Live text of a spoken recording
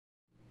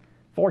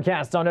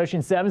Forecast on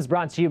Ocean 7 is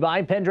brought to you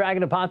by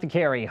Pendragon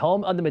Apothecary,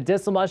 home of the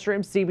medicinal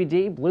mushrooms,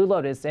 CBD, Blue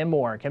Lotus, and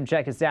more. Come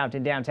check us out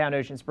in downtown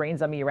Ocean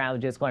Springs. I'm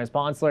meteorologist Clarence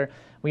Ponsler.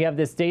 We have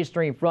this stage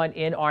stream front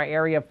in our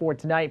area for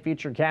tonight.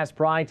 Futurecast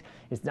Pride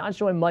is not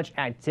showing much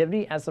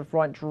activity as the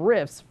front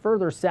drifts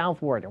further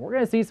southward. And we're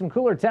going to see some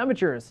cooler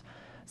temperatures.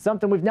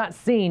 Something we've not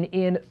seen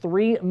in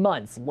 3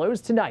 months.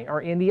 Lows tonight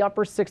are in the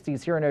upper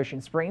 60s here in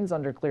Ocean Springs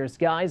under clear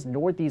skies.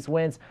 Northeast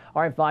winds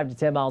are at 5 to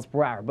 10 miles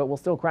per hour, but we'll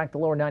still crack the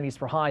lower 90s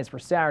for highs for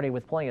Saturday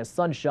with plenty of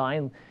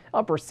sunshine.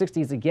 Upper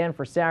 60s again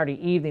for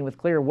Saturday evening with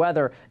clear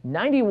weather.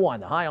 91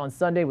 the high on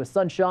Sunday with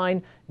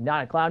sunshine.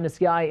 Not a cloud in the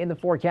sky in the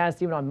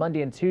forecast even on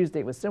Monday and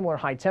Tuesday with similar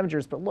high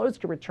temperatures, but lows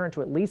could return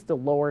to at least the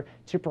lower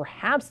to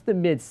perhaps the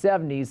mid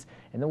 70s.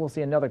 And then we'll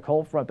see another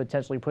cold front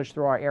potentially push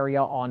through our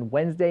area on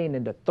Wednesday and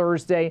into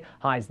Thursday.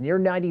 Highs near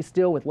 90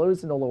 still with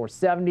lows in the lower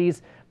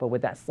 70s. But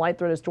with that slight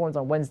threat of storms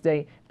on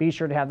Wednesday, be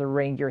sure to have the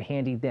rain gear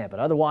handy then. But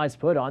otherwise,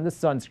 put on the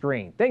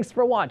sunscreen. Thanks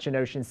for watching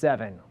Ocean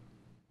 7.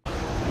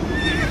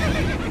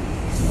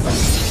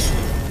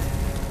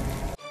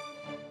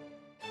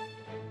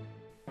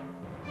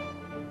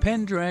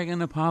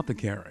 Pendragon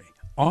Apothecary,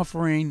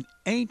 offering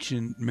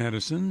ancient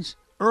medicines,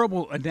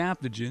 herbal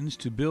adaptogens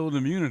to build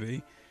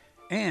immunity,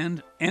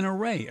 and an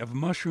array of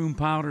mushroom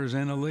powders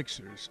and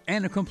elixirs,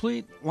 and a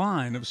complete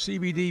line of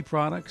CBD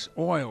products,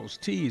 oils,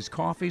 teas,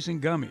 coffees,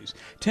 and gummies.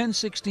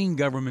 1016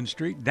 Government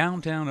Street,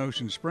 downtown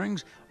Ocean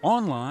Springs.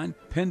 Online,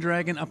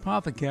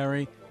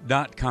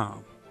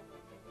 pendragonapothecary.com.